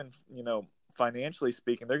plus, even, financially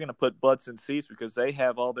speaking, they're going to put butts in seats because they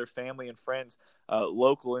have all their family and friends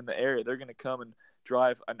local in the area. They're going to come and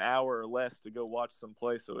drive an hour or less to go watch some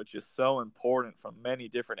play. So it's just so important from many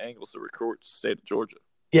different angles to recruit the state of Georgia.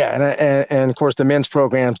 Yeah, and of course the men's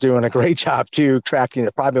program's doing a great job too, tracking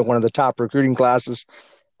it, probably one of the top recruiting classes.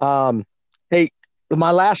 Hey,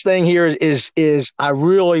 my last thing here is I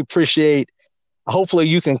really appreciate. Hopefully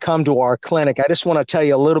you can come to our clinic. I just want to tell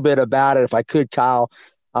you a little bit about it, if I could, Kyle.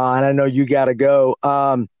 And I know you got to go.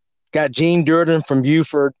 Got Gene Durden from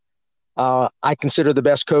Buford. I consider the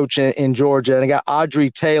best coach in Georgia. And I got Audrey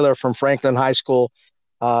Taylor from Franklin High School.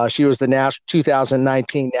 She was the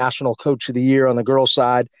 2019 National Coach of the Year on the girls'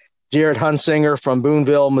 side. Jared Hunsinger from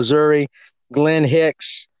Boonville, Missouri. Glenn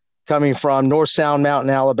Hicks coming from North Sound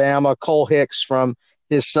Mountain, Alabama. Cole Hicks from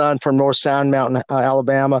his son from North Sound Mountain,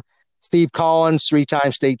 Alabama. Steve Collins,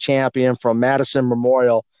 3-time state champion from Madison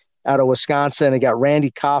Memorial out of Wisconsin. I got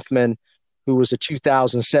Randy Kaufman, who was the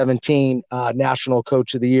 2017 National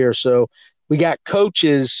Coach of the Year. So we got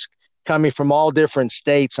coaches coming from all different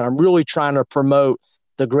states. And I'm really trying to promote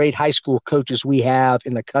the great high school coaches we have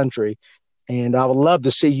in the country. And I would love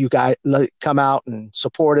to see you guys come out and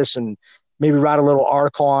support us and maybe write a little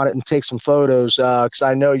article on it and take some photos because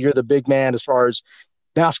I know you're the big man as far as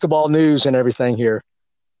basketball news and everything here.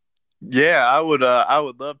 Yeah, I would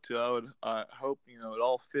love to. I would hope it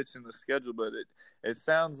all fits in the schedule, but it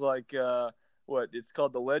sounds like what it's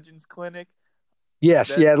called, the Legends Clinic.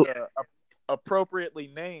 Yes, that's, appropriately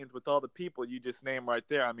named with all the people you just named right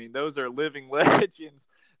there. I mean, those are living legends.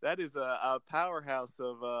 That is a powerhouse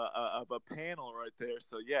of a panel right there.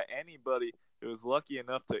 So yeah, anybody who is lucky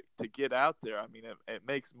enough to get out there, I mean, it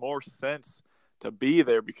makes more sense to be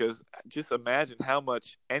there because just imagine how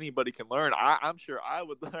much anybody can learn. I'm sure I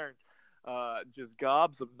would learn just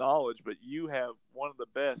gobs of knowledge, but you have one of the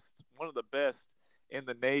best in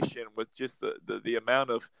the nation with just the amount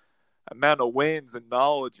of wins and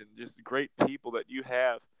knowledge and just great people that you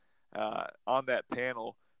have on that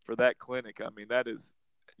panel for that clinic. I mean, that is,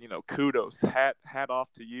 kudos, hat off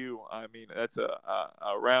to you. I mean, that's a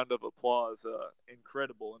round of applause.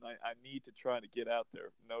 Incredible. And I need to try to get out there.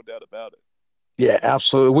 No doubt about it. Yeah,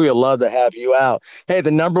 absolutely. We would love to have you out. Hey, the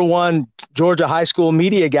number one Georgia high school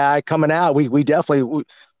media guy coming out. We definitely,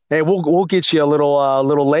 we'll get you a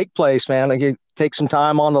little lake place, man. Like, take some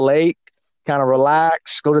time on the lake, kind of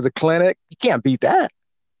relax, go to the clinic. You can't beat that.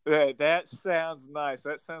 That sounds nice.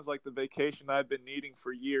 That sounds like the vacation I've been needing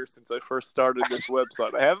for years since I first started this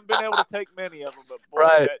website. I haven't been able to take many of them, but boy,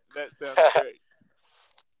 right. that sounds great.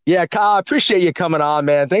 Yeah, Kyle, I appreciate you coming on,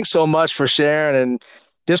 man. Thanks so much for sharing and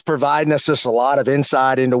just providing us just a lot of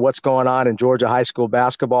insight into what's going on in Georgia high school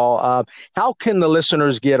basketball. How can the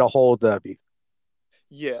listeners get a hold of you?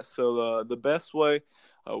 Yeah, so the best way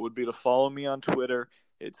would be to follow me on Twitter.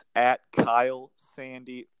 It's at Kyle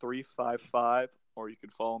Sandy 355, or you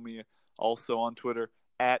could follow me also on Twitter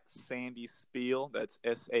at Sandy Spiel. That's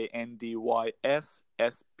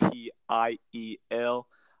SandySSPiel.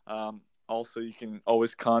 Also, you can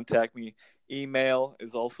always contact me. Email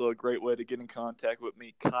is also a great way to get in contact with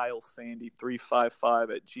me,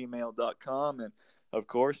 KyleSandy355@gmail.com. And, of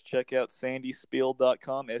course, check out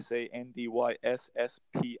sandyspiel.com,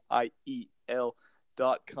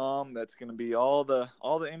 SandySpiel.com. That's going to be all the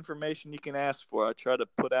information you can ask for. I try to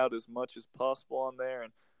put out as much as possible on there.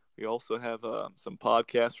 And we also have some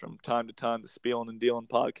podcasts from time to time, the Spielin' and Dealin'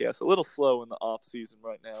 podcast. A little slow in the off season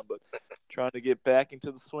right now, but trying to get back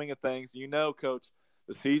into the swing of things. Coach,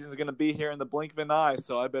 the season's going to be here in the blink of an eye,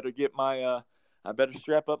 so I better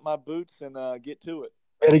strap up my boots and get to it.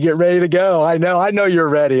 Better get ready to go. I know you're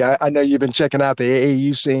ready. I know you've been checking out the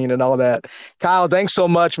AAU scene and all that. Kyle, thanks so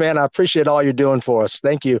much, man. I appreciate all you're doing for us.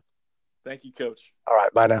 Thank you. Thank you, Coach. All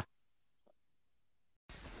right, bye now.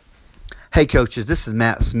 Hey, coaches, this is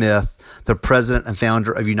Matt Smith, the president and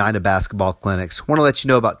founder of United Basketball Clinics. I want to let you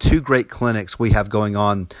know about two great clinics we have going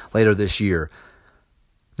on later this year.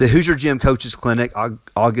 The Hoosier Gym Coaches Clinic,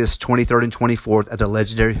 August 23rd and 24th at the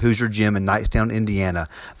legendary Hoosier Gym in Knightstown, Indiana.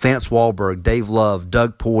 Vance Wahlberg, Dave Love,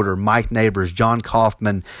 Doug Porter, Mike Neighbors, John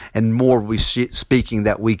Kaufman, and more will be speaking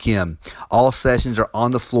that weekend. All sessions are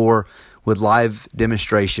on the floor with live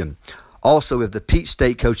demonstration. Also, we have the Peach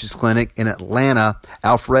State Coaches Clinic in Atlanta,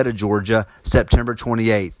 Alpharetta, Georgia, September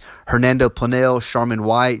 28th. Hernando Planell, Charmin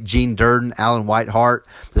White, Gene Durden, Alan Whitehart,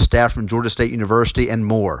 the staff from Georgia State University, and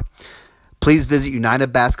more. Please visit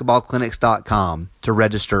UnitedBasketballClinics.com to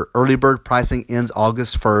register. Early bird pricing ends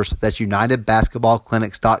August 1st. That's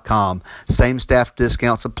UnitedBasketballClinics.com. Same staff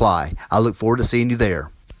discounts apply. I look forward to seeing you there.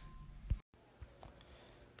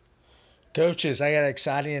 Coaches, I got an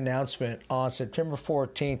exciting announcement. On September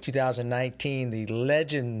 14, 2019, the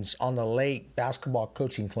Legends on the Lake Basketball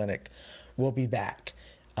Coaching Clinic will be back.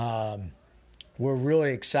 We're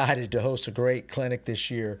really excited to host a great clinic this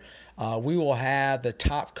year. We will have the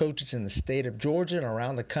top coaches in the state of Georgia and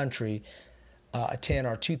around the country attend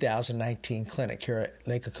our 2019 clinic here at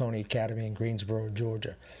Lake Oconee Academy in Greensboro,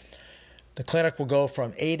 Georgia. The clinic will go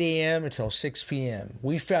from 8 a.m. until 6 p.m.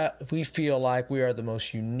 We feel like we are the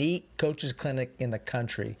most unique coaches clinic in the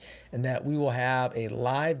country, and that we will have a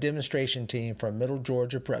live demonstration team from Middle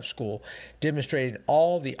Georgia Prep School demonstrating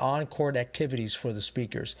all the on-court activities for the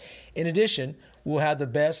speakers. In addition, we'll have the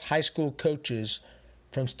best high school coaches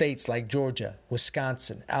from states like Georgia,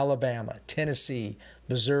 Wisconsin, Alabama, Tennessee,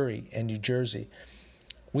 Missouri, and New Jersey.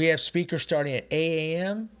 We have speakers starting at 8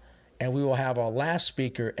 a.m., and we will have our last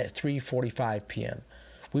speaker at 3:45 p.m.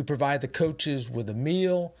 We provide the coaches with a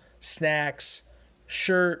meal, snacks,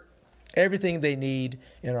 shirt, everything they need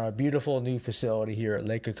in our beautiful new facility here at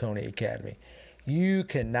Lake Oconee Academy. You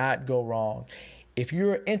cannot go wrong. If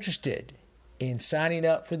you're interested in signing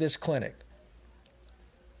up for this clinic,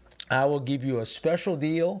 I will give you a special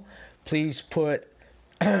deal. Please put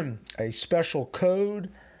a special code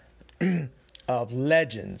of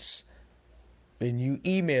Legends when you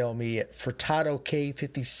email me at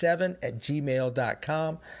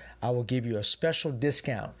furtadok57@gmail.com. I will give you a special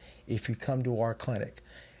discount if you come to our clinic.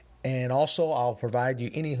 And also, I'll provide you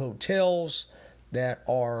any hotels that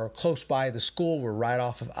are close by the school. We're right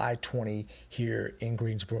off of I-20 here in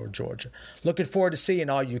Greensboro, Georgia. Looking forward to seeing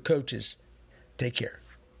all you coaches. Take care.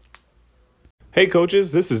 Hey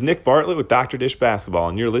coaches, this is Nick Bartlett with Dr. Dish Basketball,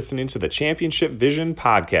 and you're listening to the Championship Vision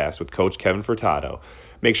podcast with Coach Kevin Furtado.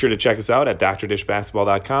 Make sure to check us out at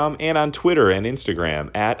drdishbasketball.com and on Twitter and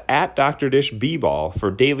Instagram at DrDishBball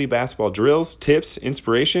for daily basketball drills, tips,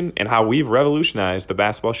 inspiration, and how we've revolutionized the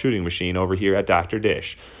basketball shooting machine over here at Dr.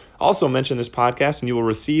 Dish. Also mention this podcast and you will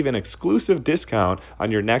receive an exclusive discount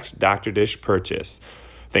on your next Dr. Dish purchase.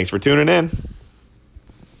 Thanks for tuning in.